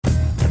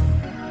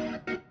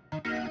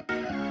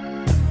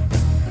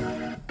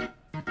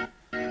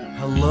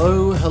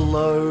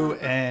Hello,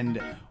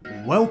 and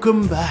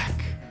welcome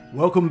back.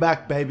 Welcome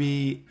back,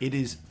 baby. It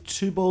is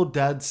Two Bald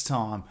Dads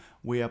time.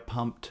 We are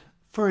pumped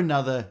for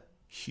another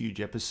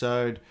huge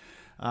episode.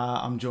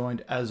 I'm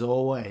joined, as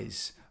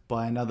always,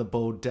 by another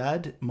bald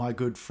dad, my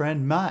good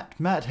friend, Matt.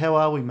 Matt, how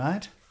are we,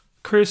 mate?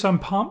 Chris, I'm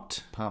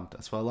pumped. Pumped.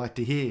 That's what I like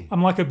to hear.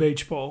 I'm like a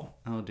beach ball.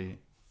 Oh, dear.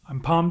 I'm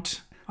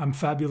pumped. I'm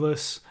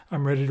fabulous.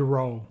 I'm ready to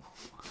roll.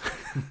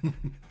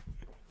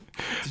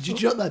 Did you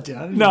jot that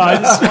down? No,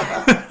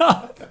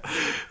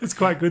 it's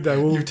quite good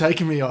though. You've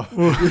taken me off.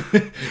 We'll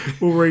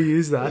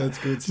reuse that. That's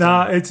good No,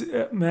 stuff. it's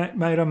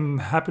mate. I'm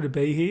happy to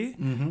be here.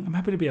 Mm-hmm. I'm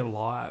happy to be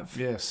alive.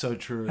 Yeah, so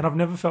true. And I've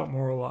never felt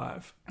more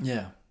alive.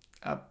 Yeah.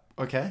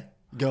 Okay.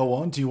 Go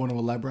on. Do you want to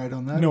elaborate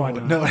on that? No, I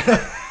don't.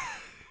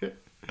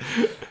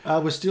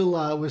 No. We're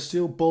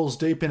still balls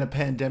deep in a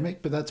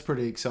pandemic, but that's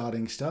pretty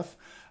exciting stuff.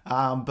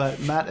 But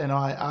Matt and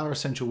I are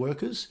essential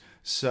workers,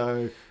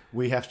 so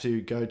we have to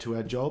go to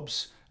our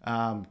jobs,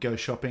 go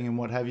shopping and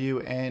what have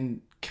you,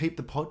 and keep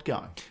the pod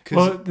going.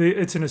 Well,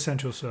 it's an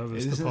essential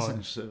service. It is the an pod.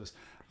 essential service.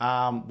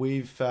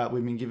 We've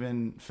been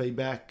given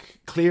feedback,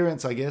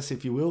 clearance, I guess,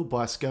 if you will,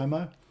 by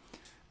ScoMo,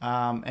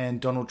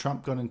 and Donald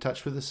Trump got in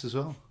touch with us as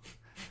well.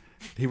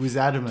 He was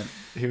adamant.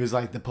 He was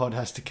like, the pod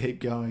has to keep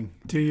going.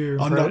 Do you?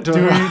 I'm not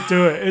doing it.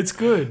 Do it. It's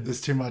good.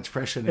 There's too much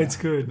pressure now. It's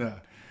good. No.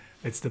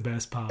 It's the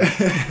best part.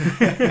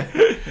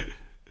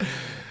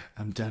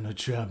 I'm Donald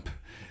Trump.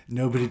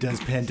 Nobody does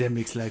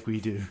pandemics like we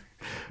do.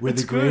 We're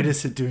It's the good.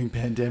 greatest at doing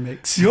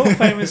pandemics. You're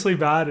famously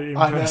bad at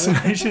I know.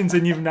 impersonations,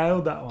 and you've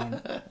nailed that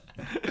one.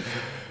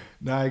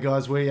 No,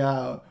 guys,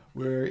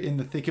 we're in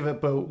the thick of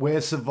it, but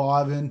we're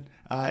surviving.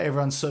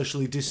 Everyone's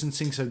socially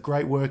distancing, so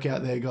great work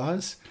out there,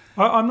 guys.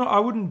 I'm not. I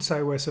wouldn't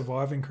say we're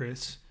surviving,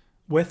 Chris.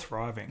 We're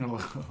thriving.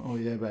 Oh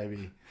yeah,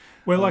 baby.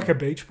 We're like a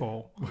beach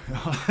ball.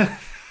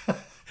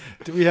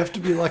 Do we have to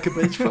be like a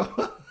beach ball?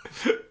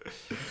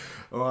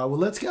 All right, well,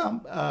 let's go.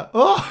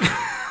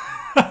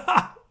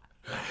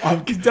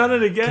 You've done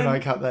it again. Can I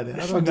cut that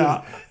out?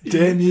 No.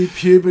 Damn you,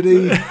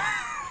 puberty.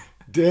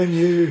 Damn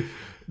you.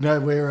 No,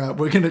 we're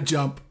going to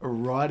jump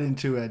right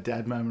into our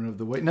dad moment of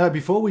the week. No,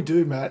 before we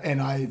do, Matt,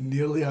 and I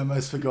nearly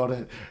almost forgot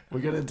it,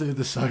 we're going to do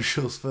the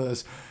socials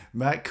first.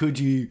 Matt, could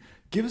you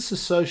give us the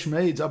social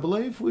medias? I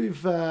believe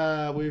we've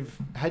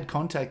had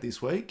contact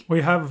this week.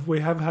 We have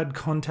had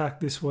contact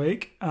this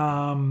week.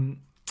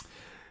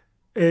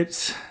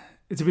 It's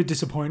a bit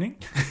disappointing.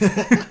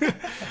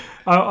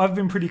 I've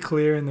been pretty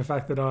clear in the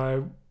fact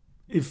that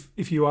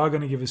if you are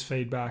going to give us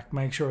feedback,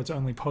 make sure it's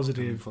only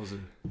positive.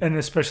 And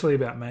especially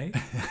about me.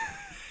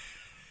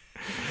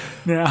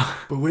 Now,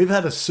 but we've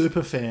had a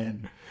super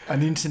fan,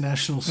 an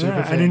international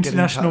super fan, an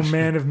international get in touch.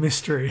 man of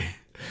mystery.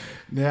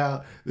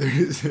 Now there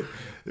is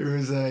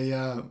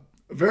a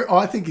very.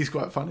 I think he's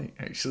quite funny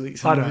actually.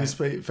 Some of his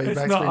feedback's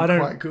been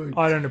quite good.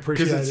 I don't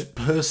appreciate because it's it.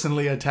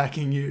 personally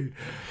attacking you.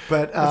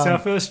 But It's our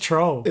first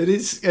troll. It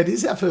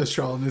is our first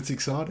troll, and it's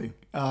exciting.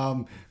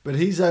 But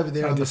he's over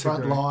there on the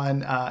front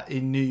line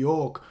in New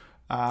York.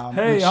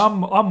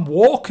 I'm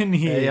walking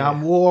here. Hey,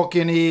 I'm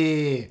walking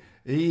here.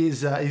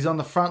 He's on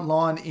the front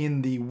line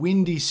in the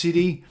Windy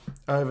City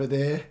over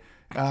there.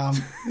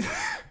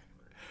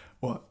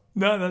 What?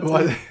 No, that's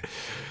What? it.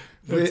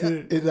 That's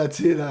it. That's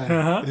it.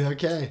 Uh-huh.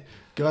 Okay,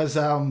 guys.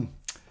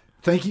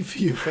 Thank you for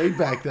your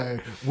feedback, though.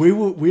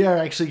 We're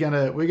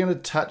gonna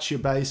touch your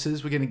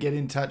bases. We're gonna get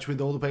in touch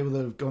with all the people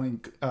that have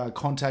gone in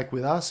contact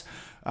with us.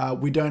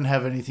 We don't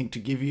have anything to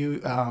give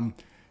you.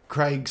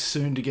 Craig's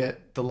soon to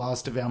get the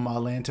last of our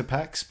Marlanta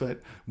packs, but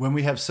when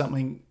we have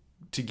something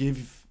to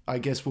give, I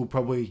guess we'll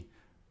probably.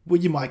 Well,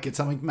 you might get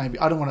something. Maybe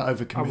I don't want to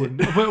overcommit. I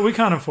wouldn't. But we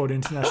can't afford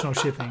international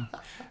shipping.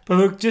 But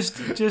look,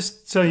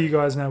 just so you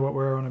guys know what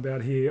we're on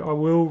about here, I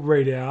will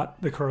read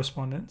out the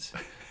correspondence,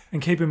 and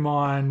keep in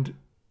mind,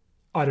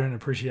 I don't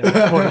appreciate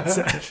what it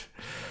said.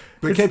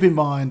 But keep in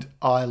mind,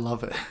 I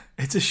love it.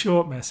 It's a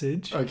short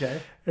message. Okay.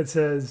 It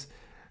says,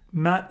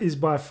 "Matt is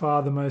by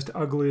far the most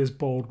ugliest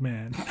bald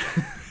man,"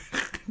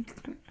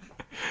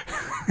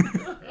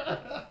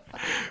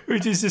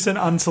 which is just an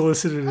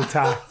unsolicited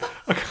attack.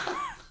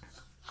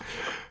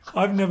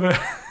 I've never.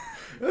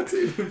 That's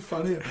even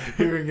funnier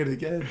hearing it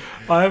again.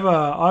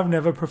 I've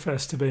never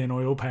professed to be an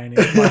oil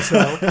painting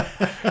myself,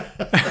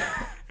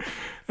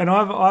 and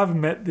I've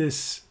met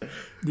this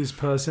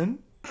person,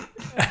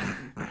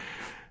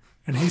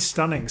 and he's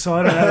stunning. So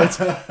I don't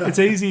know. It's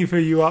easy for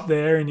you up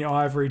there in your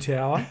ivory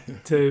tower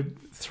to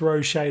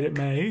throw shade at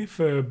me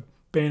for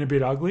being a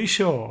bit ugly.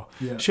 Sure,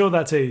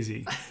 that's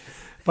easy.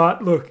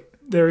 But look,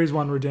 there is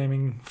one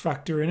redeeming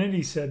factor in it.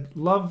 He said,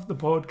 "Love the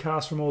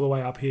podcast from all the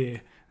way up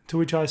here." To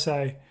which I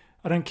say,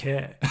 I don't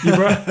care.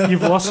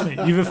 You've lost me.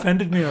 You've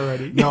offended me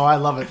already. No, I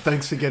love it.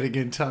 Thanks for getting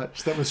in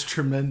touch. That was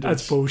tremendous.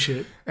 That's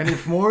bullshit. And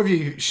if more of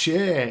you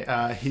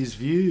share his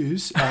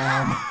views,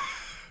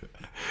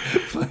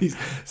 please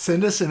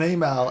send us an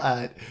email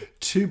at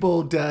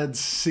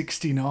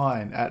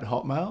twobalddads69 at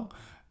Hotmail.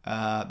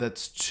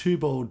 That's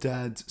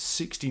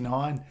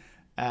twobalddads69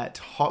 at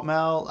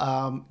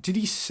Hotmail. Did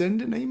he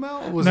send an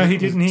email? Or was No, it he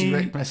didn't.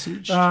 Direct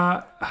message?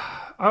 I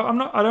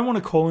I don't want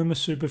to call him a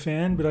super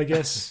fan, but I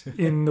guess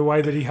in the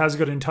way that he has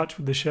got in touch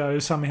with the show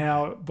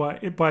somehow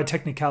by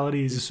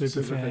technicality he's a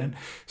super fan.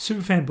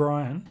 Super fan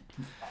Brian.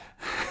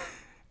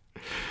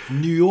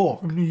 New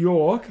York. New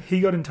York. He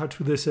got in touch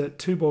with us at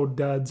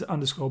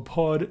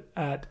twobalddads_pod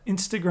at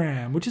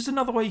Instagram, which is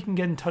another way you can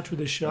get in touch with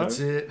the show. That's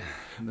it.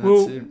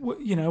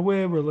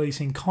 We're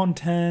releasing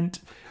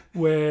content.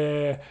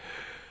 We're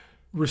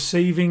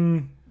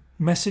receiving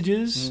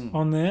messages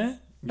on there.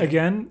 Yeah.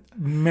 Again,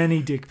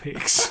 many dick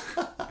pics.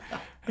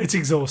 It's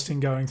exhausting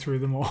going through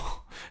them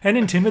all. And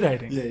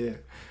intimidating. Yeah.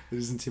 It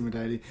is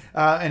intimidating.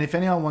 And if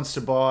anyone wants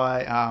to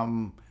buy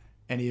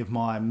any of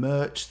my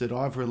merch that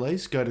I've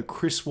released, go to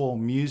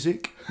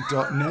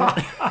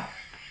chriswallmusic.net.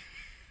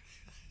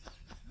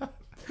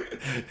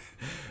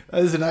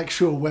 There's an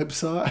actual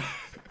website.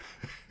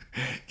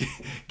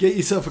 Get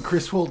yourself a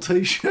Chris Wall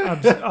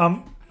t-shirt.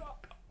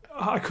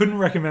 I couldn't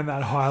recommend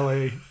that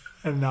highly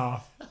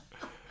enough.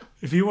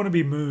 If you want to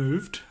be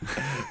moved,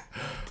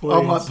 please.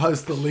 I might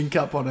post the link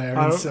up on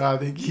our Insta. I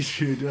think you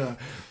should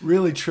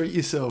really treat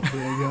yourself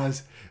there,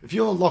 guys. If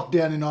you're locked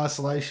down in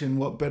isolation,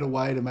 what better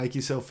way to make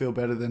yourself feel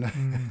better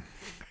than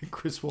a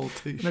Chris Wall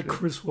t-shirt? A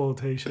Chris Wall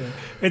t-shirt.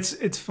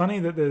 It's funny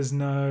that there's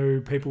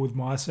no people with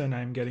my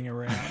surname getting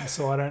around,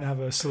 so I don't have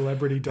a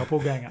celebrity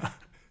doppelganger.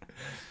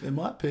 There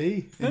might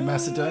be in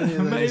Macedonia.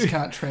 They just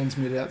can't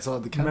transmit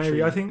outside the country.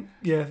 Maybe. I think,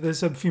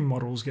 there's a few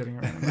models getting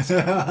around in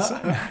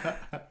Macedonia.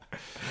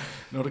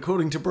 Not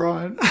according to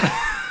Brian.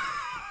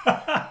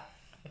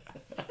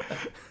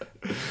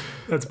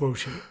 That's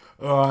bullshit.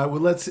 All right,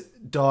 well, let's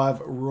dive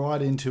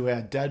right into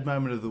our dad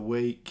moment of the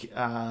week.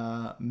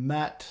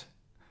 Matt,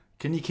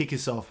 can you kick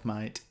us off,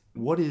 mate?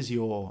 What is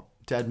your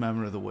dad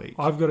moment of the week?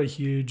 I've got a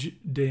huge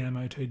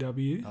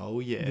DMOTW.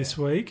 Oh, yeah. This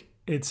week.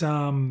 It's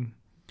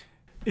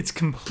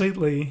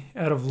completely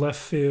out of left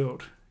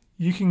field.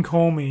 You can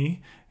call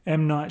me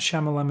M. Night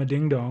Shyamalama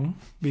Ding Dong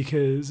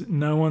because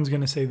no one's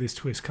going to see this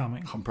twist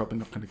coming. I'm probably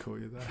not going to call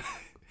you that.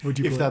 Would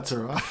you? If that's all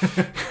right.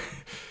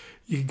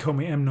 You can call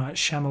me M. Night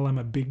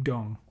Shyamalama Big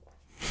Dong.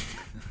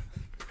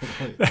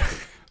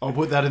 I'll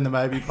put that in the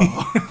maybe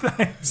pile.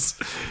 Thanks.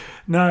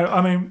 No,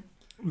 I mean,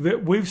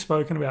 we've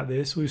spoken about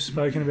this. We've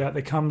spoken about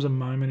there comes a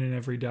moment in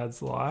every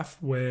dad's life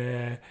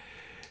where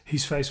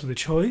he's faced with a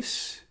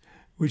choice,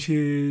 which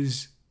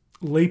is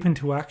leap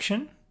into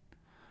action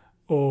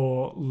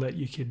or let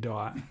your kid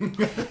die.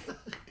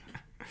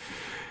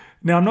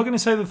 Now, I'm not going to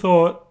say the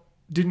thought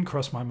didn't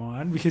cross my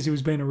mind because he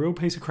was being a real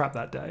piece of crap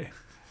that day.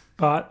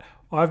 But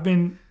I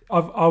found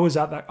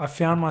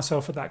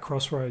myself at that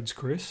crossroads,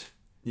 Chris.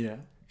 Yeah.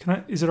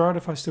 Is it all right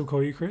if I still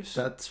call you Chris?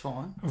 That's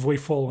fine. Have we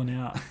fallen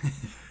out?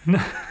 No.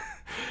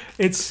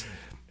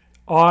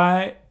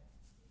 I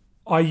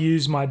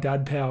use my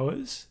dad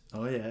powers.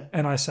 Oh, yeah.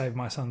 And I saved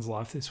my son's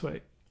life this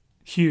week.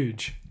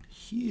 Huge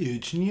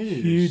news.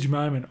 Huge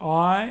moment.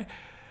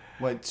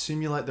 Wait,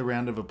 simulate the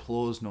round of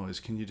applause noise.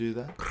 Can you do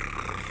that?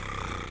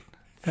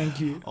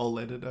 Thank you. I'll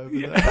edit over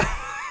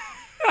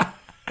that.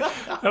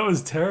 That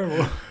was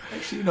terrible.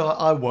 Actually, no,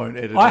 I won't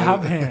edit. I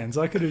have hands.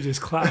 I could have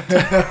just clapped.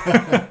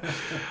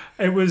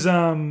 It was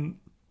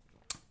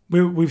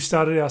we've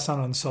started our son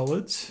on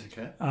solids.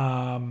 Okay.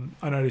 I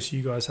noticed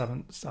you guys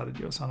haven't started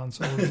your son on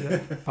solids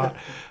yet, but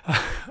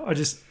I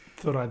just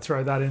thought I'd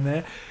throw that in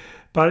there.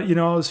 But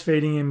I was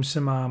feeding him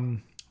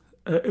some.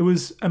 It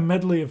was a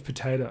medley of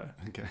potato.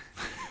 Okay.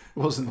 It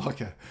wasn't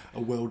like a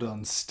well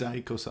done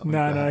steak or something.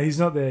 No, he's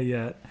not there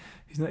yet.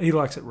 He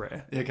likes it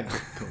rare. Okay,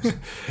 of course.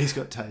 He's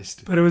got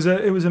taste. But it was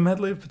a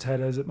medley of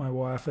potatoes that my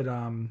wife had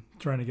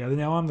thrown together.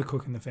 Now, I'm the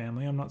cook in the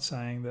family. I'm not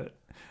saying that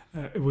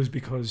it was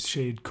because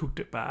she'd cooked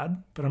it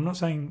bad, but I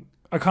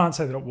can't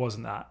say that it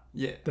wasn't that.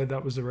 Yeah.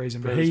 That was the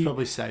reason. But it's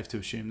probably safe to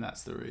assume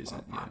that's the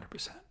reason.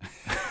 100%.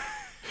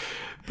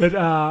 But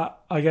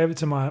I gave it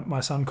to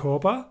my son,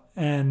 Corper,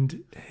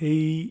 and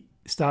he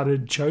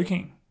started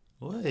choking.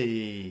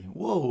 Oy.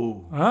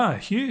 Whoa.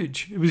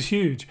 Huge. It was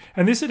huge.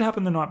 And this had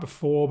happened the night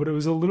before, but it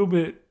was a little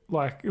bit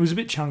it was a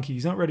bit chunky.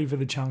 He's not ready for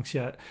the chunks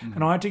yet. Mm-hmm.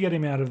 And I had to get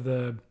him out of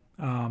the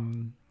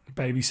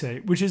baby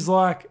seat, which is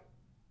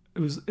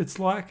it's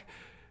like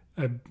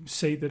a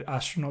seat that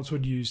astronauts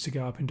would use to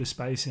go up into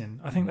space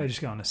in. I think they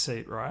just go on a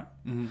seat, right?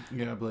 Mm-hmm.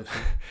 Yeah, I believe so.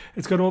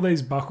 It's got all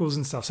these buckles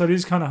and stuff. So it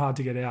is kind of hard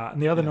to get out.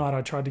 And the other night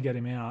I tried to get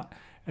him out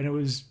and it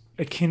was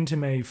akin to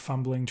me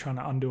fumbling trying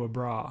to undo a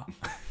bra.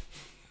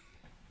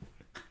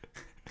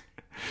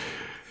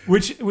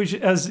 Which,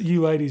 as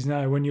you ladies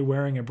know, when you're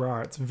wearing a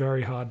bra, it's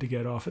very hard to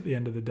get off at the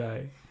end of the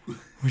day.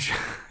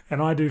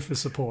 And I do for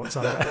support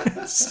some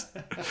days.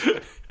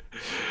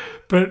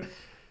 But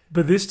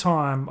this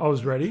time I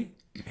was ready.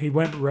 He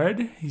went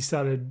red. He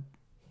started,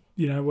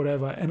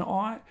 whatever. And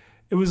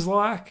it was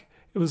like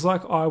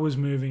I was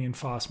moving in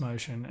fast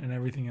motion and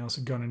everything else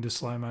had gone into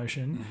slow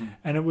motion. Mm-hmm.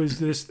 And it was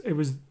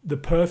the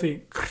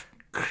perfect.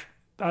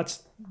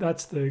 That's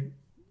the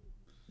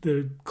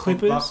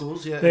clippers.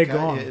 Buckles, yeah, they're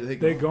gone. Yeah,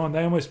 they're gone.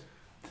 They almost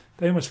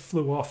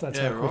flew off. That's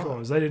how quick it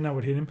was. They didn't know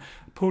what hit him.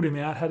 Pulled him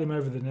out, had him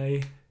over the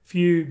knee.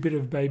 Bit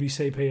of baby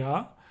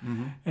CPR,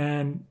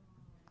 and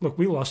look,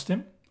 we lost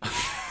him.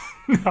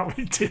 No,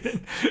 we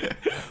didn't.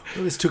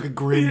 Well, this took a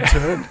grim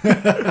turn.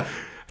 I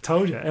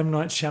told you, M.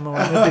 Night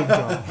Shyamalan, the big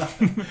dog.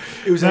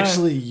 It was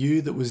actually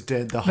you that was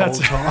dead the whole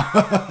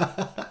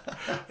time.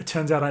 It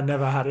turns out I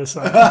never had a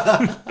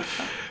son.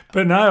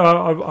 But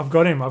no, I've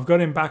got him. I've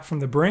got him back from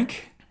the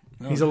brink.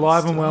 He's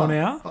alive and well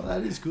now. Oh,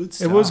 that is good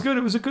stuff. It was good.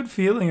 It was a good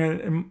feeling.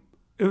 And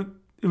it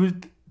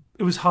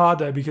was hard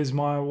though because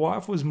my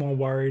wife was more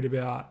worried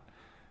about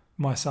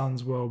my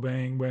son's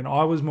well-being when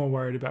I was more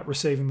worried about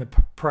receiving the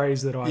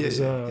praise that I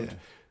deserved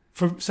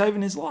for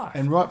saving his life.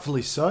 And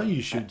rightfully so,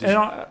 you should. And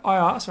I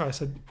asked her, I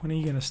said, when are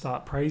you going to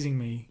start praising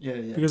me? Yeah.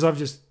 Because I've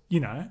just,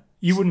 you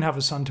wouldn't have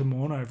a son to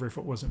mourn over if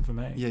it wasn't for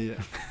me.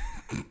 Yeah.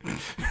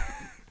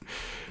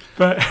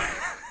 But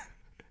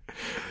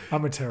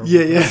I'm a terrible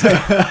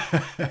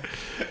person.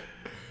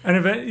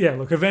 And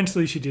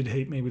eventually she did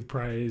heap me with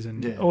praise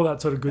and all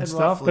that sort of good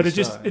stuff. But it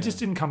just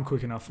didn't come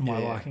quick enough for my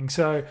liking.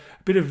 So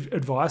a bit of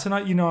advice, and I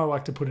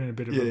like to put in a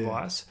bit of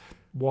advice.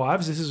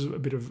 Wives, this is a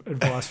bit of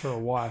advice for a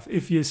wife.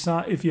 If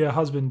your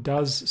husband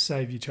does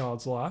save your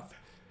child's life,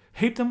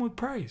 heap them with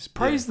praise.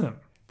 Praise them.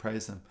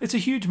 Praise them. It's a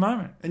huge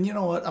moment. And you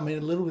know what? I mean,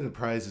 a little bit of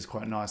praise is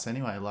quite nice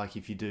anyway. Like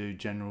if you do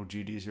general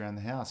duties around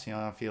the house,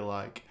 I feel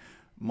like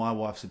my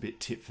wife's a bit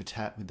tit for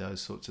tat with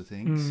those sorts of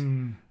things.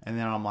 And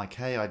then I'm like,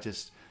 hey, I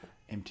just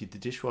emptied the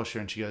dishwasher,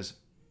 and she goes,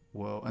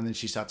 well, and then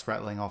she starts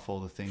rattling off all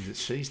the things that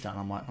she's done.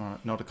 I'm like, all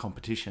right, not a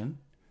competition,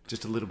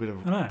 just a little bit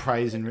of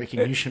praise and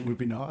recognition would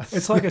be nice.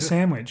 It's like a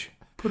sandwich.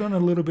 Put on a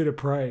little bit of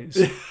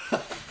praise.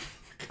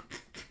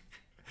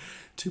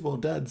 Two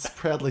Bald Dads,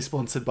 proudly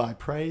sponsored by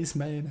Praise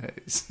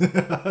Mayonnaise.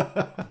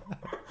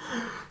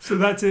 So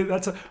that's it.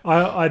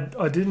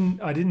 I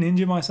didn't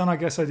injure my son. I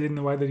guess I did in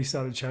the way that he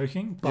started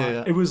choking.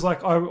 But it was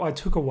like I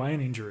took away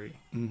an injury.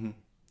 Mm-hmm.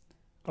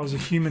 I was a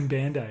human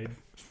Band-Aid.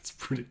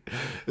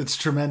 It's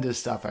tremendous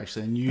stuff,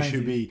 actually, and you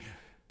should be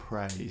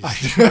praised. I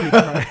should be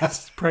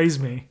praised. Praise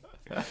me.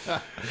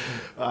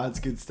 That's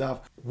good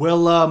stuff.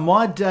 Well,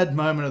 my dad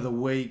moment of the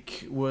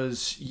week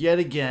was yet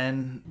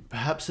again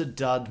perhaps a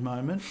dud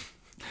moment.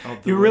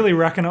 You're really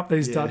racking up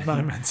these dud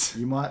moments.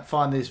 You might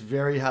find this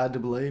very hard to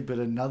believe, but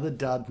another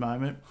dud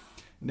moment.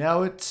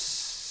 Now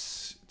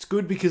it's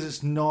good because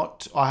it's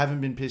not. I haven't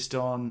been pissed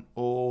on,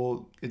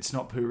 or it's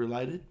not poo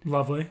related.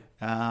 Lovely.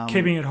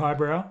 Keeping it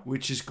highbrow,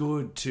 which is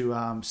good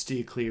to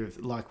steer clear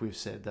of. Like we've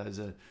said, those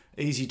are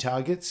easy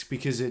targets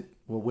because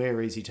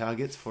we're easy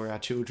targets for our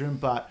children.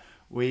 But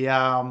we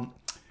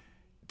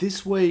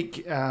this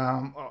week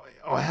I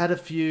had a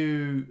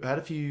few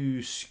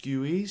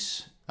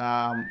skewies.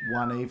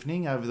 One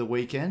evening over the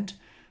weekend,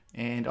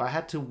 and I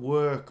had to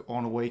work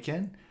on a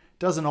weekend.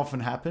 Doesn't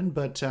often happen,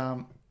 but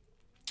I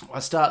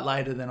start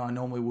later than I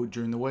normally would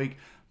during the week.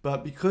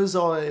 But because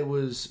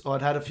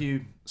I'd had a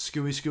few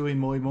skewy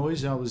moi,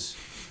 and I was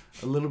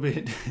a little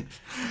bit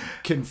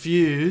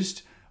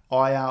confused.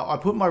 I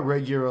put my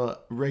regular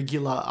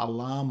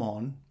alarm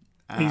on.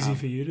 Easy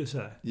for you to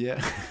say.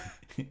 Yeah,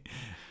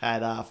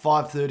 at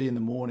 5:30 in the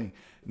morning.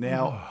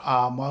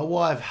 Now my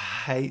wife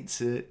hates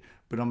it.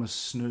 But I'm a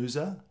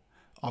snoozer.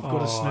 I've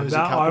got a snoozer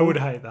couple. I would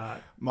hate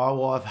that. My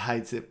wife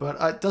hates it, but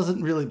it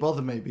doesn't really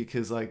bother me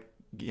because,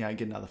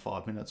 get another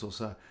 5 minutes or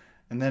so,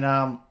 and then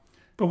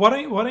But why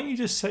don't you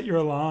just set your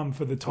alarm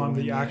for the time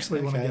that you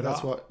actually want to get that's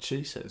up? That's what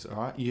she says. All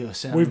right, you're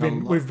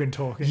sounding. We've been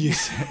talking. You've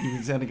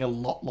been sounding a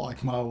lot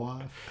like my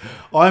wife.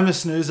 I'm a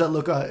snoozer.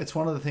 Look, it's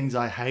one of the things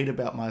I hate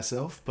about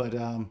myself, but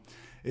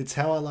it's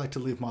how I like to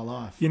live my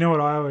life. You know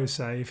what I always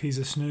say? If he's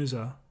a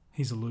snoozer,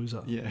 he's a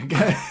loser. Yeah.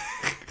 Okay.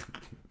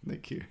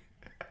 Thank you.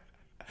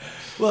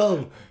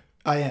 Well,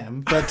 I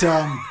am, but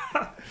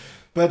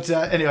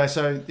anyway.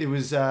 So it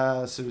was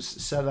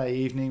Saturday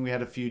evening. We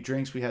had a few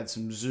drinks. We had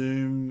some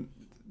Zoom,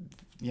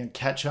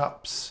 catch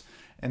ups,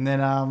 and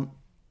then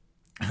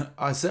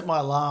I set my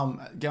alarm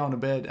going to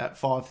bed at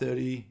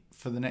 5:30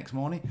 for the next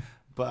morning.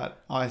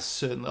 But I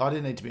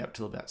didn't need to be up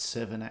till about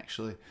 7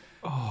 actually.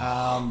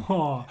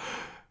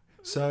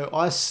 So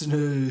I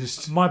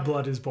snoozed. My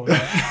blood is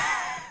boiling.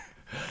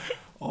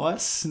 I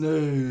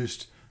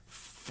snoozed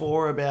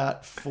for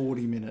about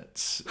 40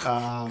 minutes.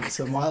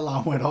 So my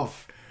alarm went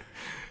off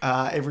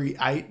every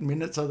 8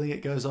 minutes. I think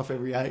it goes off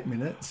every 8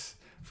 minutes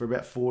for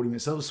about 40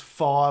 minutes. So that was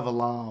 5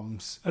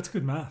 alarms. That's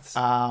good maths.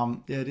 Yeah,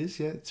 it is.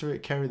 Yeah, it's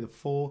right. Carry the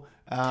 4.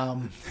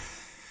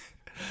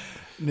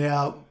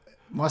 Now,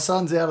 my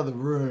son's out of the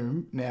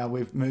room. Now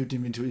we've moved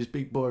him into his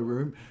big boy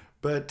room,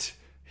 but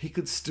he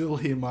could still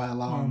hear my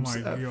alarms. Oh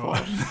my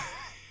God.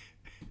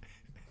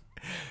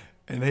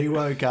 And he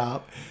woke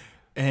up,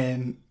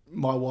 and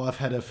my wife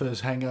had her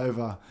first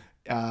hangover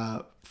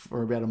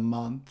for about a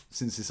month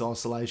since this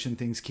isolation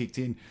thing's kicked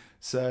in.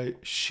 So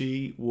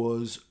she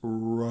was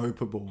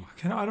ropeable.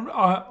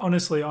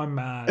 Honestly, I'm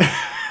mad.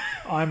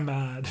 I'm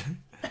mad.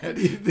 How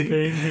do you think?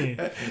 Being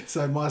here.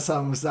 So my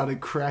son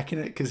started cracking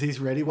it because he's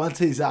ready. Once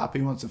he's up,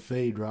 he wants a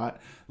feed, right?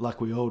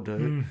 Like we all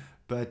do.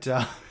 But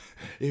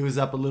he was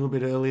up a little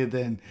bit earlier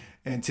than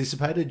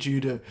anticipated due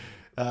to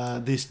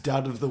this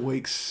dud of the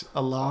week's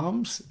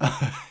alarms.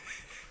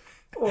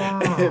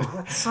 Oh,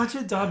 that's such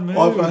a dud move.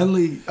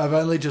 I've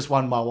only just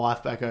won my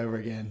wife back over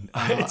again.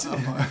 I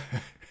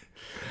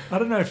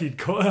don't know if you'd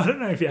call. I don't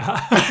know if you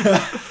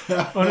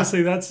have.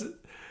 Honestly,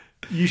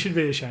 you should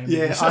be ashamed. of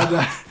yourself. I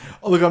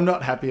know. Look, I'm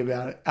not happy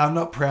about it. I'm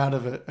not proud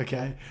of it.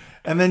 Okay.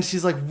 And then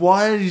she's like,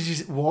 "Why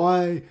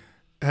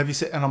have you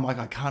said?" And I'm like,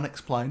 "I can't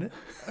explain it."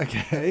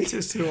 Okay.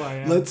 Just who I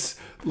am.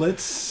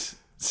 Let's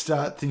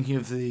start thinking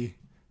of the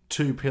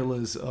two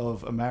pillars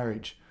of a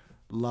marriage: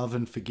 love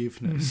and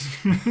forgiveness.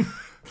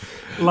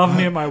 Love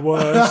me at my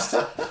worst,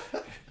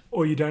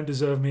 or you don't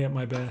deserve me at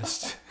my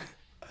best.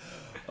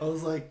 I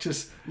was like,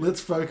 just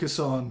let's focus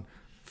on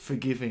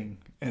forgiving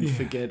and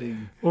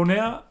forgetting. Well,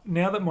 now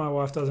that my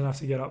wife doesn't have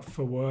to get up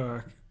for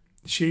work,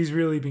 she's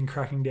really been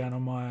cracking down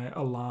on my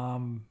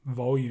alarm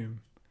volume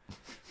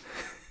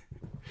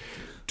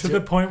to the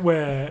point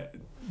where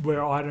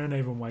I don't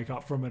even wake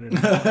up from it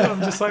anymore.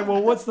 I'm just like,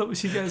 well, what's the...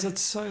 She goes,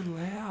 it's so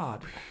loud.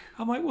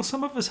 I'm like, well,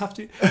 some of us have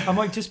to... I'm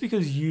like, just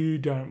because you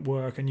don't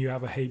work and you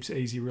have a heaps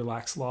easy,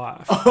 relaxed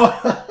life...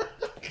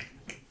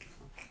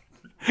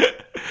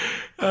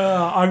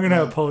 I'm going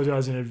to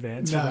apologise in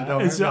advance for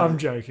that. I'm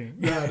joking.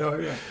 No, don't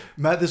worry.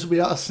 Matt, this will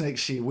be us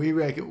next year.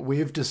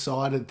 We've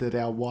decided that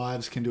our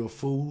wives can do a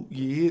full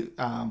year,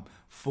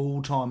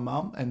 full-time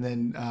mum, and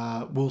then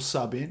we'll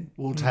sub in,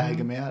 we'll tag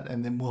them out,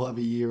 and then we'll have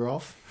a year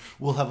off.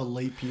 We'll have a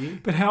leap year.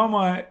 But how am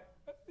I...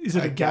 Is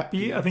it a gap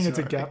year? I think it's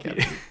a gap year.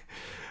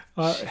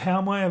 How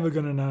am I ever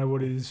going to know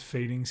what his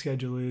feeding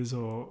schedule is,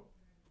 or...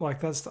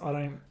 Like, I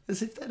don't...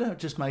 As if they don't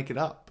just make it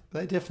up.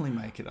 They definitely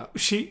make it up.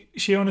 She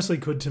honestly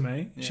could to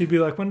me. Yeah. She'd be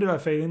like, when did I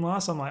feed him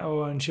last? I'm like,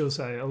 oh, and she'll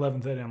say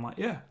 11:30. I'm like,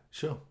 yeah.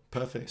 Sure.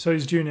 Perfect. So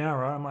he's due now,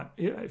 right? I'm like,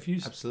 yeah,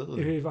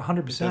 absolutely. If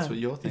 100%. If that's what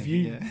you're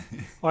thinking,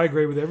 I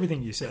agree with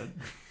everything you said.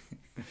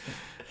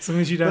 As long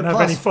as you don't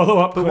have any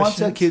follow-up questions. But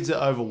once our kids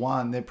are over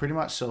one, they're pretty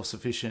much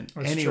self-sufficient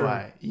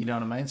anyway. True. You know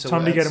what I mean? So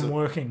time to get them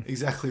working.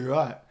 Exactly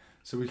right.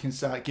 So we can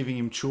start giving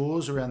him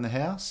chores around the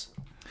house.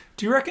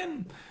 Do you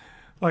reckon,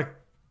 like,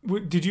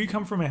 did you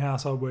come from a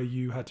household where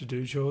you had to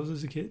do chores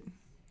as a kid?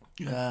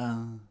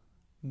 No,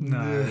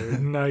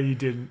 you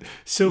didn't.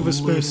 Silver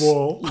spoon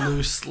wall.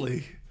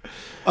 Loosely.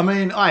 I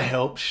mean, I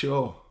helped,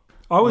 sure.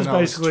 I was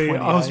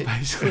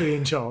basically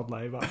in child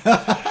labour.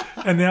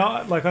 And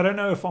now, like, I don't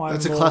know if I'm...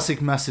 That's a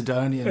classic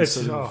Macedonian it's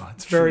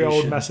very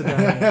old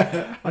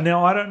Macedonian. And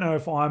now I don't know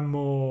if I'm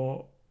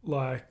more,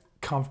 like,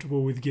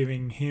 comfortable with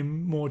giving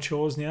him more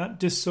chores now,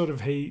 just sort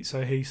of he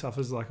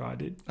suffers like I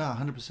did.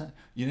 100%.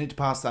 You need to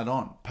pass that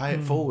on. Pay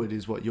it forward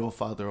is what your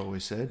father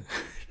always said.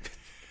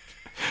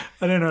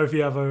 I don't know if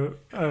you have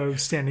a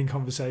standing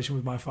conversation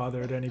with my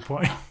father at any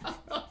point.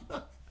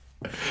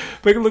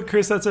 But look,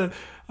 Chris,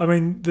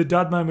 the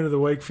dud moment of the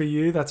week for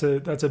you, that's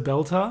a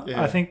belter.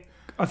 Yeah.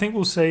 I think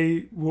we'll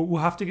see.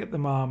 We'll have to get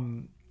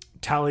them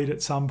tallied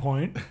at some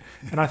point.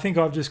 And I think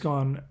I've just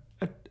gone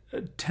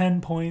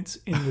 10 points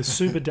in the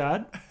Super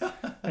Dad,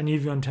 and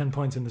you've gone 10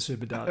 points in the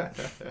Super Dad.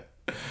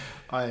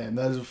 I am.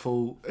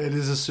 It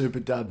is a Super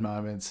Dad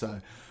moment.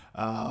 So,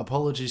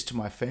 apologies to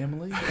my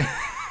family.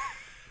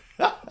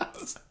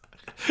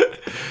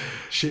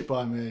 Shit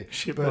by me.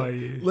 By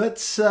you.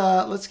 Let's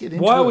get into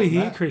it. Why are we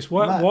here, Chris?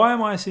 Why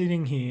am I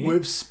sitting here?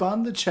 We've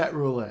spun the chat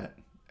roulette.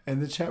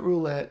 And the chat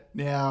roulette,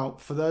 now,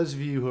 for those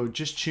of you who are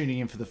just tuning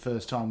in for the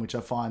first time, which I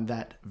find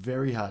that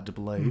very hard to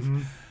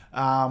believe,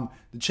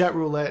 the chat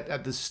roulette,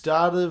 at the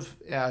start of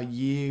our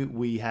year,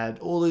 we had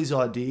all these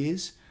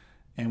ideas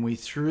and we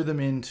threw them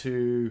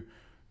into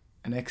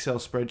an Excel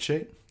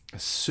spreadsheet, a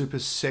super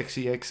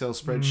sexy Excel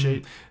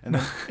spreadsheet. And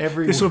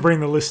then this will bring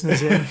the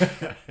listeners in.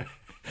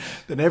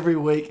 Then every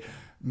week,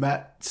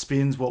 Matt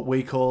spins what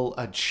we call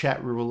a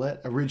chat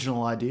roulette,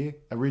 original idea,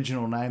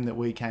 original name that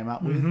we came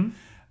up with.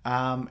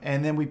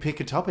 And then we pick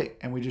a topic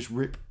and we just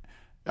rip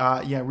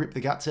the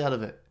guts out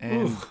of it.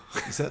 And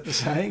is that the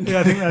saying?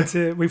 Yeah, I think that's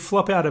it. We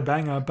flop out a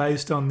banger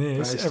based on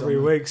this every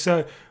week.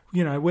 So,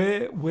 you know,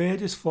 we're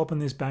just flopping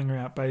this banger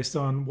out based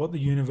on what the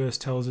universe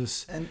tells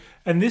us.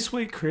 And this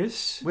week,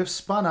 Chris, we've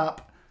spun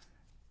up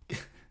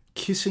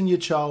kissing your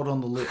child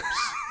on the lips.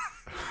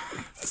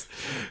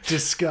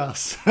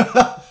 Discuss.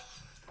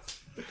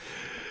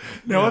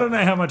 Now, I don't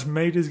know how much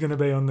meat is going to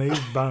be on these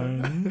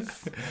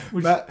bones.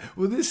 Matt,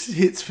 well, this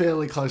hits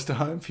fairly close to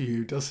home for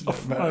you, doesn't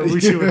it, Matt? I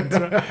wish you wouldn't.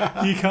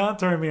 You can't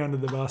throw me under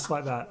the bus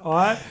like that.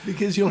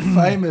 Because you're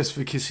famous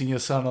for kissing your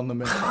son on the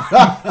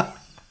mouth.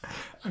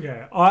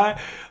 Okay,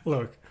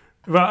 look,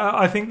 but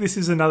I think this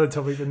is another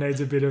topic that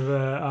needs a bit of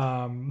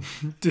a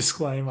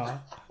disclaimer.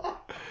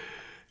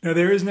 Now,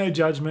 there is no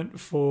judgment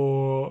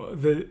for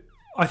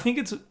I think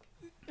it's,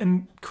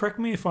 and correct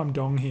me if I'm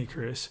dong here,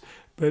 Chris,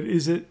 but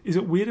is it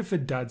weirder for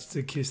dads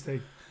to kiss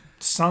their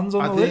sons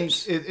on the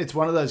lips? I think it's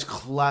one of those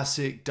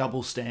classic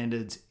double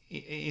standards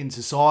in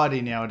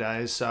society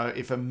nowadays. So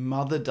if a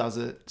mother does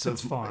it,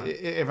 that's fine.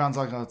 Everyone's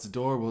like, oh, it's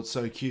adorable, it's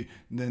so cute.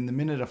 And then the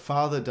minute a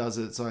father does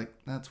it, it's like,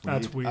 that's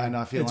weird. And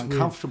I feel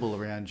uncomfortable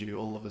around you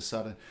all of a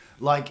sudden.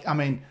 Like, I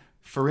mean,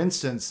 for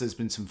instance, there's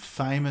been some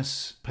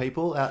famous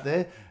people out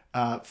there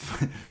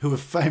who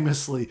have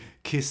famously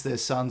kissed their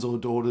sons or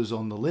daughters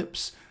on the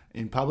lips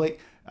in public.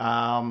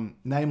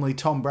 namely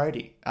Tom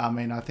Brady. I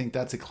mean, I think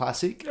that's a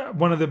classic.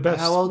 One of the best,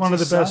 How old's one of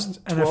the his son?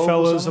 best 12 or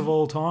NFLers something? of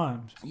all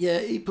time. Yeah,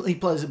 he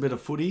plays a bit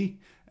of footy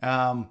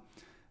around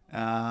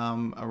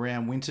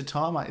winter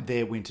time.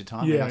 Their winter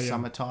time, Yeah, our yeah.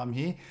 summertime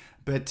here.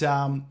 But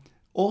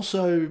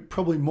also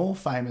probably more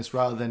famous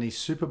rather than his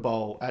Super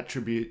Bowl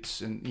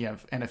attributes and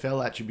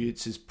NFL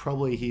attributes is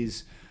probably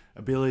his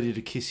ability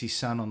to kiss his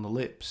son on the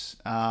lips.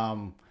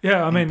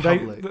 Yeah, I in mean,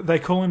 public. they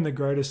call him the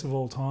greatest of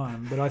all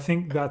time, but I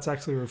think that's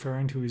actually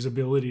referring to his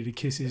ability to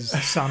kiss his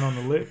son on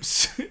the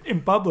lips in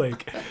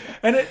public.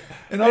 And I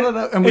don't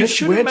know. And it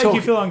shouldn't make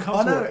you feel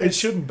uncomfortable. I know, It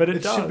shouldn't, but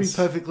it does. should be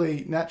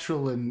perfectly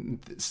natural and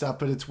stuff,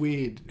 but it's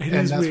weird. It and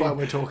is that's weird. why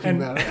we're talking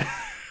about it.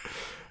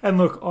 And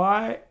look,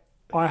 I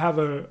have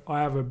a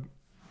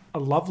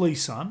lovely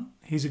son.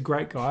 He's a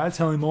great guy. I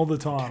tell him all the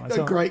time.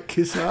 A great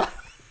kisser.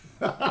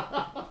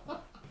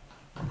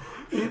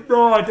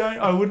 No, I don't.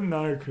 I wouldn't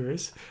know,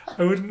 Chris.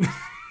 I wouldn't.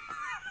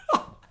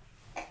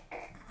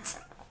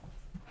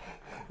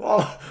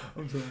 Oh,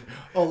 I'm sorry.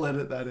 I'll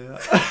edit that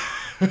out.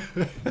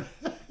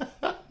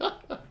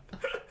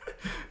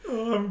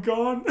 Oh, I'm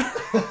gone.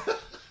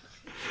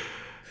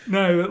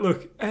 No, but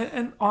look,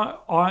 and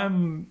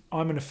I'm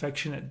an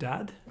affectionate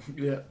dad.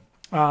 Yeah,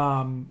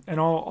 And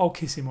I'll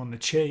kiss him on the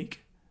cheek.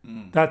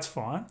 That's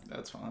fine.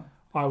 that's fine.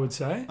 I would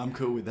say. I'm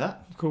cool with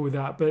that. Cool with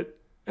that. But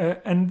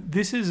and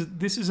this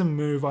is a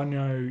move I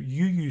know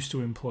you used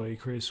to employ,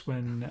 Chris,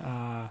 when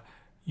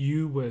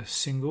you were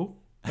single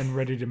and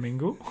ready to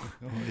mingle.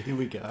 Oh, here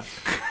we go.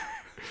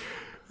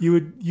 You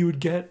would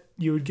get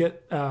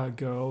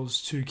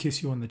girls to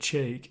kiss you on the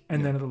cheek,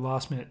 and then at the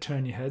last minute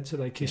turn your head so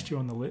they kissed you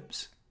on the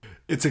lips.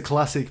 It's a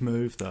classic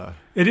move, though.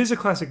 It is a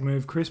classic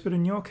move, Chris. But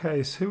in your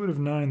case, who would have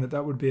known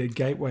that would be a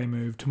gateway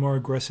move to more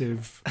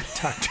aggressive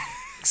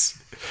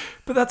tactics?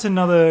 But that's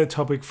another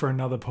topic for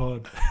another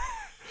pod.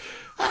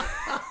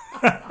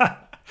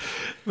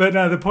 But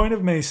no, the point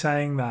of me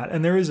saying that,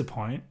 and there is a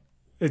point,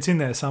 it's in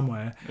there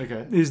somewhere,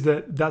 Okay. is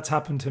that's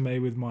happened to me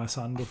with my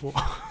son before.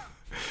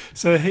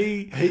 So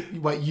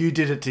Wait, you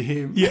did it to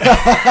him?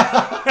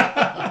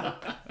 Yeah.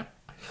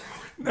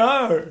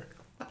 No.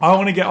 I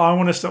want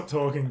to stop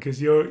talking because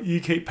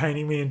you keep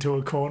painting me into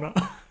a corner.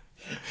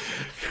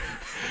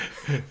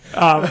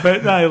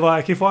 But no,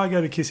 like if I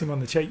go to kiss him on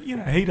the cheek,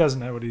 he doesn't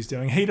know what he's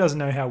doing. He doesn't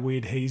know how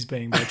weird he's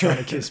being by trying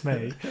to kiss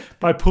me,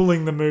 by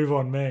pulling the move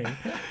on me.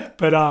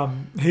 But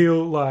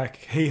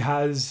he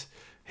has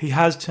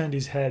turned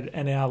his head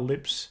and our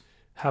lips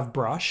have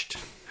brushed.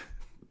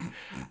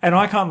 And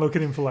I can't look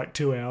at him for like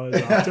 2 hours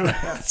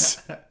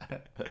afterwards.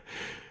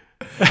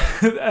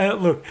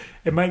 Look,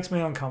 it makes me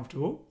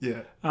uncomfortable.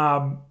 Yeah.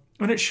 And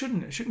it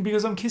shouldn't. It shouldn't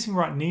because I'm kissing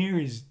right near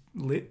his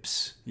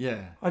lips.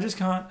 Yeah. I just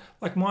can't.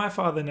 Like my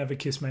father never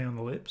kissed me on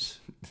the lips.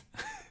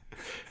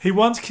 He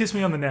once kissed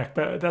me on the neck,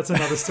 but that's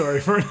another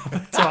story for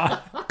another time.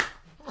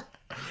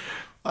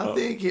 I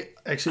think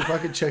actually, if I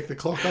could check the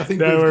clock, I think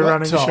No, we've we're got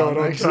running time. short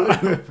on Actually,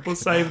 time. We'll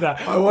save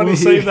that. We'll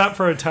save that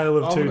for a tale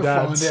of I two want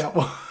dads. to find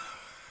out.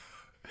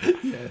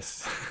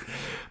 Yes,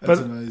 that's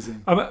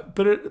amazing.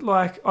 But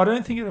I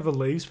don't think it ever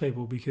leaves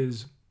people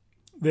because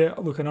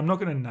look, and I'm not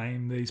going to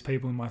name these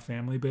people in my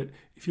family, but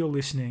if you're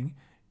listening,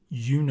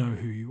 you know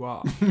who you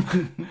are.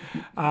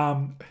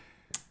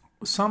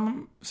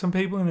 Some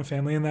people in the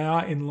family, and they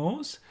are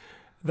in-laws,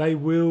 they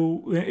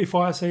will, if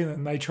I see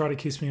them, they try to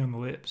kiss me on the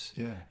lips.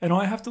 Yeah. And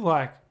I have to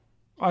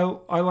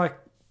I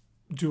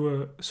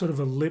do a sort of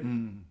a lip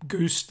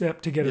goose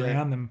step to get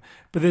around them,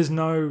 but there's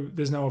no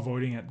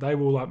avoiding it. They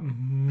will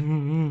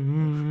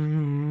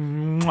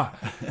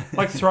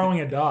like throwing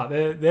a dart.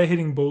 They're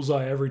hitting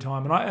bullseye every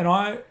time, and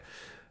I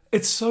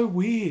it's so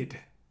weird.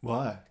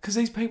 Why? Because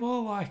these people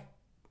are like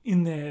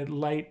in their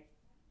late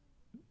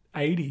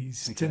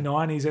 80s to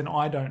 90s, and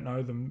I don't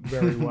know them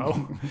very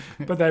well,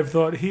 but they've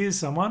thought, here's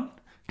someone,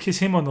 kiss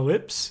him on the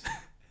lips.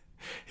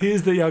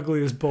 Here's the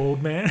ugliest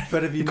bald man.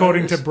 But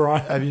according to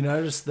Brian, have you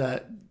noticed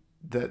that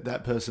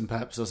person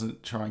perhaps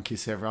doesn't try and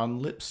kiss everyone on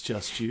the lips,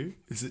 just you?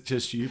 Is it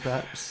just you,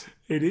 perhaps?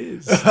 It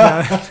is.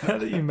 Now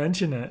that you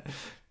mention it,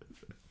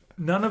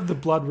 none of the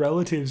blood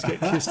relatives get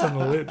kissed on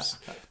the lips.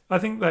 I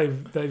think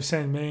they've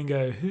seen me and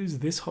go, who's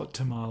this hot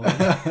tamale?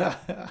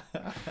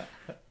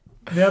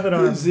 Now that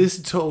Who's this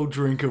tall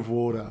drink of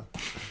water?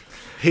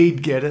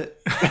 He'd get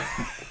it.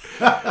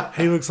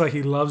 He looks like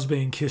he loves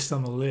being kissed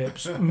on the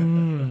lips. Look,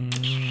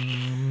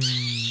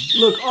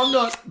 I'm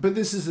not, but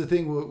this is the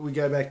thing. We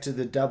go back to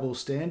the double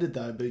standard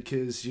though,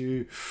 because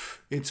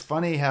it's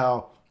funny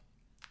how,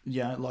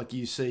 like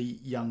you see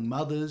young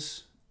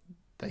mothers,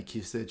 they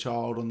kiss their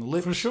child on the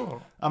lips. For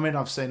sure. I mean,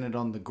 I've seen it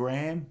on the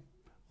gram,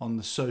 on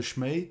the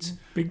social medias,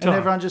 Big time. and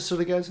everyone just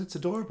sort of goes, "It's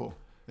adorable,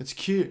 it's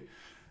cute."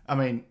 I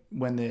mean,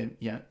 when they're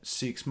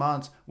 6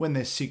 months, when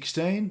they're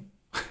 16.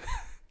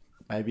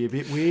 Maybe a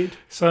bit weird.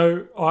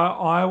 So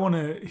I want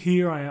to.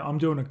 Here I am. I'm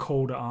doing a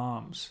call to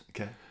arms.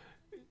 Okay.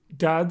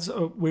 Dads,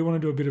 we want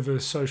to do a bit of a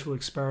social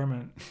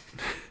experiment.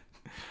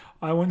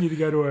 I want you to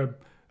go to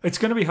it's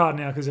going to be hard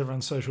now because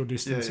everyone's social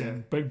distancing.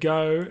 Yeah. But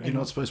go. You're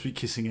not supposed to be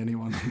kissing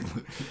anyone.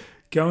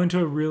 Go into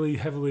a really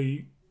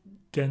heavily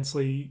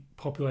densely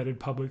populated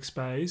public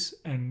space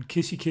and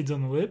kiss your kids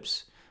on the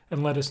lips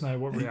and let us know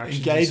what reactions.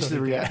 Engage you sort the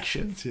of get.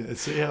 reactions. Yeah.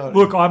 See how.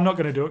 Look, I'm not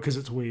going to do it because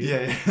it's weird.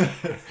 Yeah.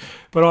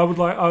 But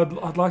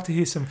I'd like to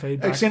hear some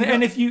feedback. Actually,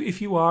 and if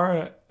you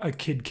are a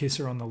kid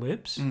kisser on the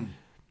lips,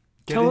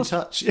 Get tell in us.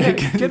 touch. Yeah,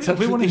 Get in touch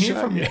we with want to the hear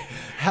show. from you.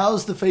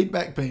 How's the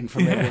feedback been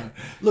from everyone?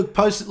 Look,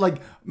 post it,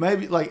 like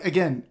maybe like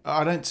again,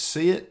 I don't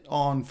see it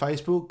on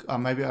Facebook.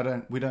 Maybe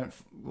we don't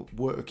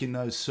work in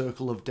those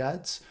circle of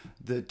dads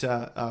that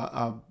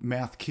are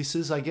mouth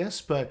kisses, I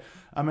guess. But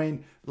I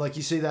mean, like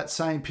you see that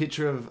same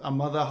picture of a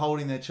mother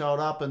holding their child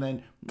up and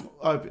then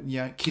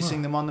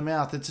kissing them on the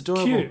mouth. It's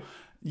adorable. Cute.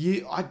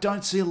 I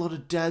don't see a lot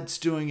of dads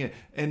doing it,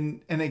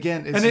 and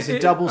again, it's a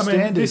double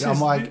standard.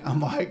 I'm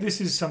like, this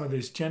is some of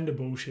this gender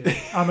bullshit.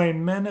 I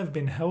mean, men have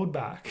been held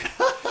back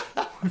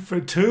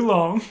for too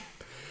long.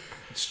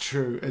 It's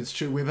true.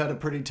 We've had a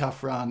pretty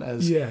tough run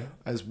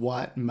as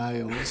white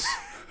males.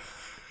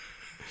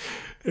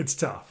 It's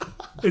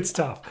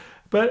tough.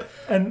 But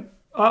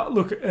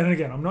look, and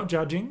again, I'm not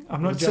judging.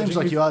 It seems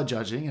like you are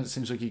judging, and it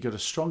seems like you've got a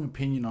strong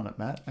opinion on it,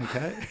 Matt.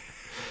 Okay.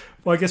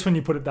 Well, I guess when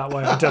you put it that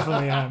way, I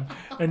definitely am.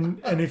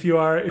 And if you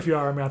are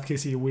a mouth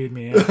kisser, you weird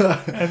me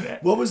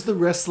out. What was the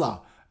wrestler?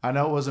 I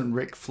know it wasn't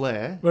Ric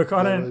Flair. Look,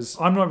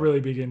 I'm not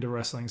really big into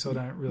wrestling, so I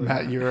don't really.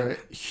 Matt, you're a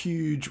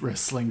huge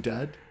wrestling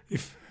dad.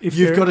 If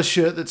you've got a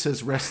shirt that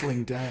says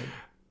 "Wrestling Dad."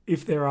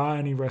 If there are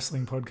any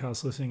wrestling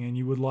podcasts listening and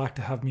you would like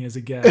to have me as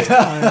a guest,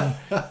 I'm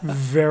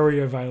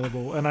very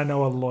available, and I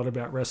know a lot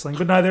about wrestling.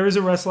 But no, there is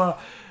a wrestler,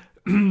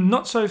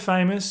 not so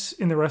famous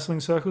in the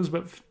wrestling circles,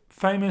 but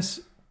famous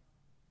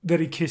that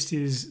he kissed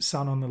his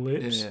son on the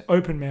lips,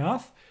 open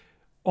mouth,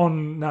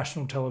 on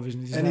national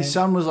television. His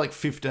son was like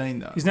 15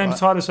 though. His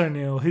name's Titus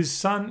O'Neil. His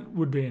son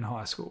would be in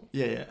high school.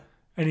 Yeah.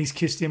 And he's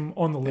kissed him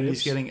on the lips. And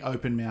he's getting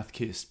open mouth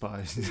kissed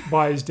by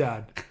his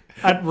dad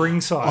at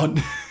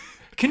ringside.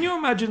 Can you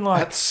imagine,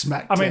 like, at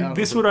SmackDown? I mean,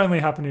 this would only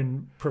happen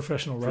in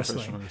professional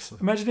wrestling.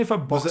 Imagine if a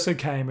boxer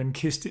came and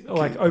kissed,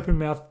 like, open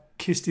mouth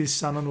kissed his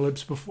son on the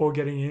lips before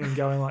getting in and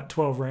going like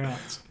 12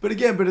 rounds. But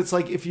it's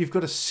like if you've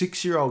got a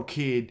 6-year-old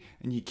kid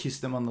and you kiss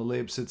them on the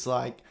lips, it's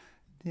like,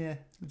 yeah.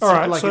 It's all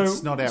right, like so,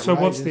 it's not outrageous. So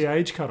what's the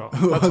age cutoff?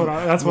 That's what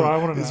I want to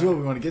know. That's what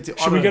we want to get to.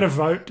 Should we get a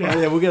vote?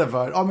 Yeah, we'll get a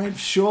vote. I mean,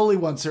 surely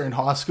once they're in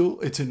high school,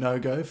 it's a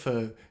no-go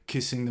for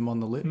kissing them on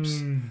the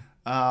lips.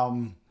 I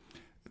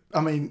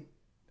mean,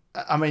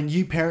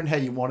 you parent how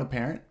you want to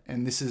parent,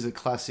 and this is a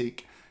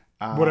classic.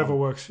 Whatever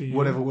works for you.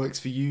 Whatever works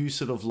for you,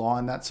 sort of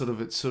line. It sort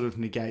of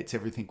negates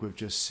everything we've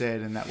just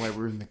said, and that way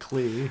we're in the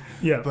clear.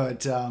 Yeah.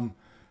 But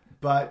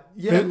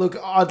yeah, look,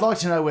 I'd like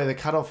to know where the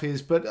cutoff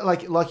is. But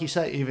like you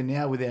say, even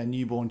now with our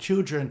newborn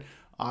children,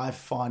 I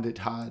find it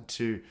hard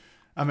to.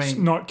 I mean, just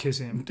not kiss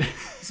him.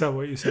 Is that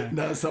what you're saying?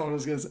 No, that's not what I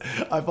was going to say.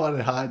 I find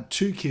it hard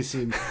to kiss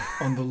him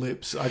on the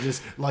lips. I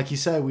just, like you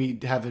say,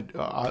 we'd have it.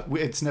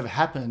 It's never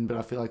happened, but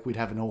I feel like we'd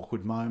have an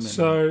awkward moment.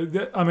 So,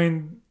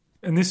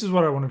 and this is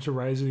what I wanted to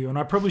raise with you, and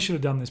I probably should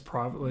have done this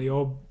privately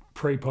or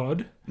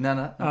pre-pod.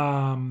 No.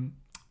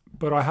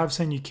 But I have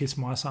seen you kiss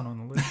my son on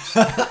the lips.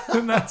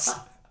 And that's...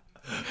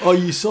 Oh,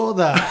 you saw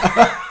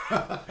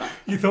that?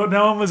 You thought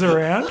no one was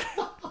around?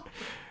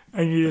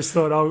 And you just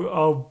thought,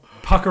 I'll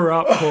pucker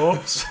up,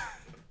 corpse.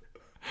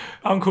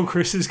 Uncle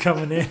Chris is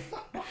coming in.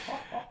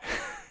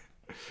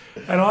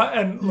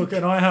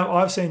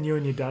 I've seen you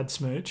and your dad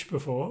smooch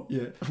before.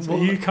 Yeah. So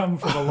you come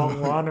from a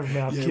long line of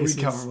mouth kisses.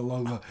 Yeah, we come from a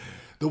long line.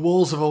 The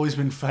Walls have always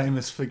been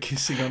famous for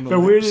kissing on the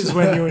lips. The weird is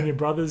when you and your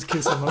brothers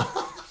kiss on the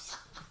lips.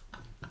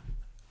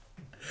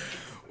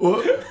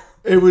 Well,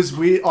 it was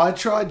weird. I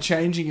tried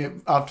changing it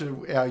after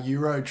our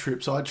Euro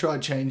trips. I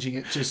tried changing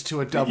it just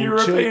to a double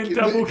European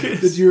double kiss.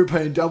 The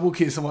European double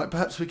kiss. I'm like,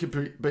 perhaps we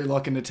could be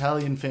like an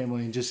Italian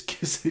family and just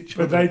kiss each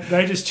other. But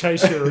they just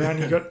chased you around.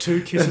 You got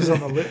 2 kisses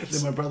on the lips.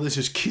 Then my brother's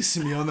just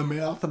kissing me on the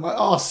mouth. I'm like,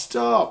 oh,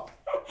 stop.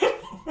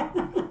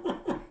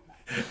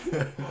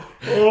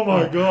 Oh,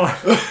 my God.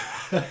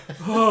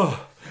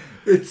 Oh.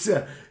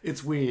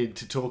 It's weird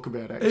to talk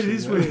about. Actually, it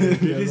is weird.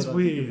 It is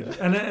weird,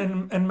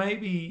 and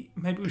maybe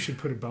we should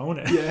put a bow on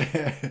it.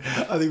 Yeah,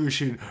 I think we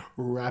should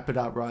wrap it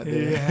up right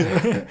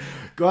there,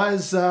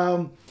 guys.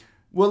 Well,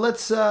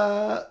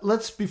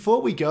 let's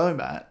before we go,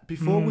 Matt.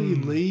 Before we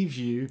leave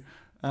you,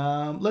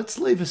 let's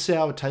leave a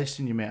sour taste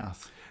in your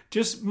mouth.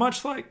 Just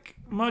much like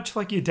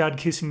your dad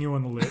kissing you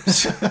on the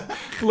lips.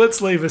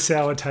 Let's leave a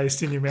sour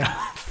taste in your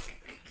mouth.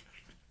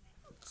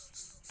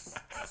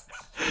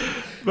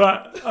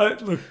 But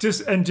look,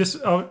 just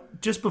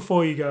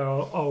before you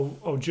go,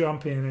 I'll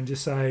jump in and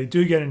just say,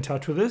 do get in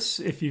touch with us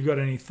if you've got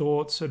any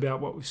thoughts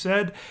about what we've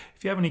said.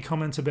 If you have any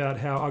comments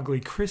about how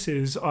ugly Chris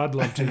is, I'd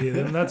love to hear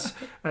them. That's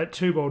at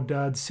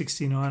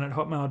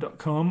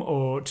twobolddads69@hotmail.com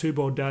or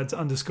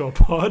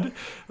twobolddads_pod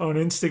on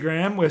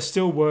Instagram. We're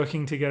still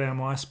working to get our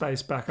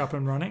MySpace back up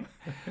and running.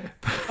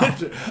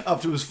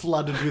 After it was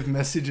flooded with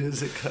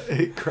messages,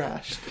 it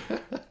crashed.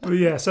 But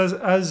yes,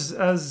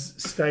 as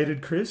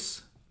stated,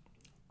 Chris,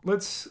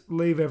 let's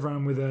leave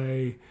everyone with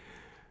a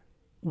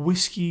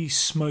whiskey,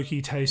 smoky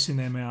taste in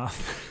their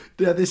mouth.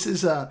 Yeah, this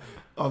is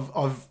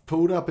I've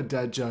pulled up a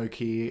dad joke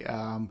here.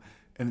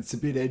 and it's a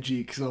bit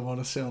edgy because I want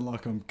to sound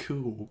like I'm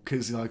cool.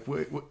 Because like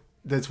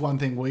that's one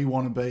thing we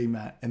want to be,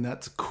 Matt, and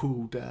that's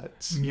cool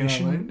dads. You know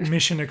what I mean?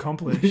 Mission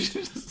accomplished.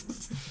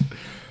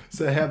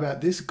 So how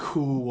about this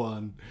cool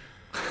one?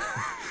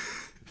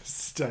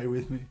 Stay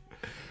with me.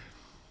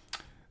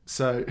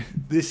 So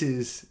this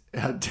is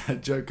our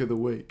dad joke of the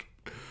week.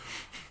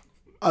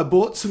 I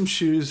bought some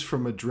shoes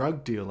from a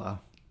drug dealer.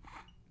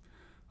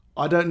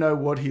 I don't know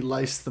what he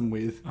laced them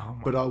with,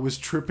 but I was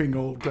tripping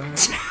all day.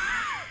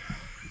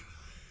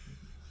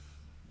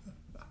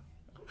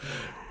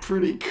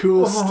 Pretty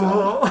cool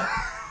stuff.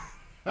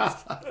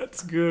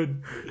 That's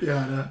good. Yeah,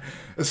 I know.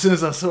 As soon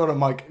as I saw it, I'm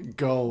like,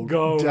 gold.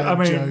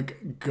 Dad joke,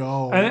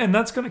 gold. And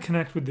that's going to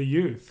connect with the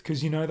youth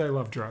because you know they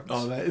love drugs.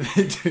 Oh, they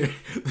do.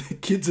 The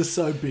kids are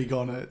so big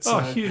on it. So,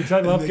 huge.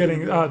 They love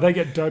getting... they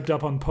get doped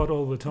up on pot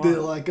all the time.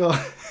 They're like,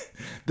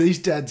 these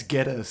dads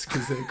get us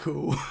because they're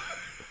cool.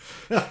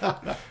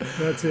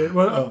 That's it.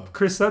 Well,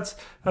 Chris, that's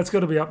got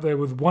to be up there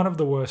with one of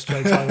the worst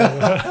jokes I've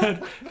ever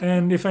heard.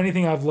 And if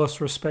anything, I've lost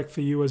respect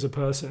for you as a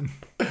person.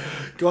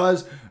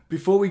 Guys,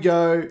 before we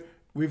go,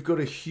 we've got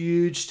a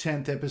huge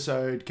 10th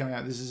episode coming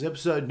out. This is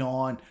episode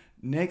 9.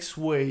 Next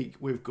week,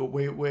 we're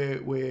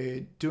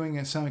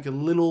doing something a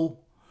little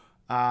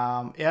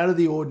out of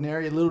the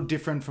ordinary, a little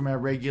different from our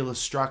regular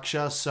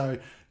structure. So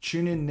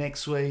tune in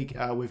next week.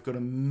 We've got a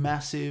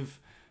massive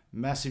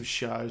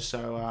show.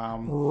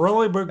 So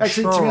really big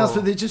actually, show. to be honest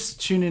with you, just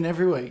tune in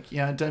every week. You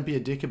know, don't be a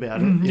dick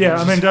about it.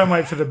 Don't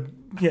wait for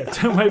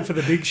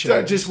the big show.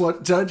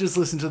 Don't just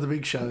listen to the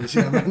big shows.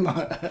 You know what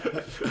I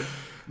mean?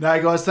 No,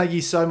 guys, thank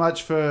you so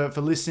much for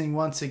listening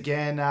once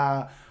again.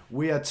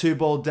 We are Two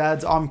Bald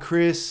Dads. I'm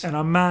Chris. And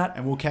I'm Matt.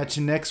 And we'll catch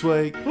you next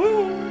week. Woo!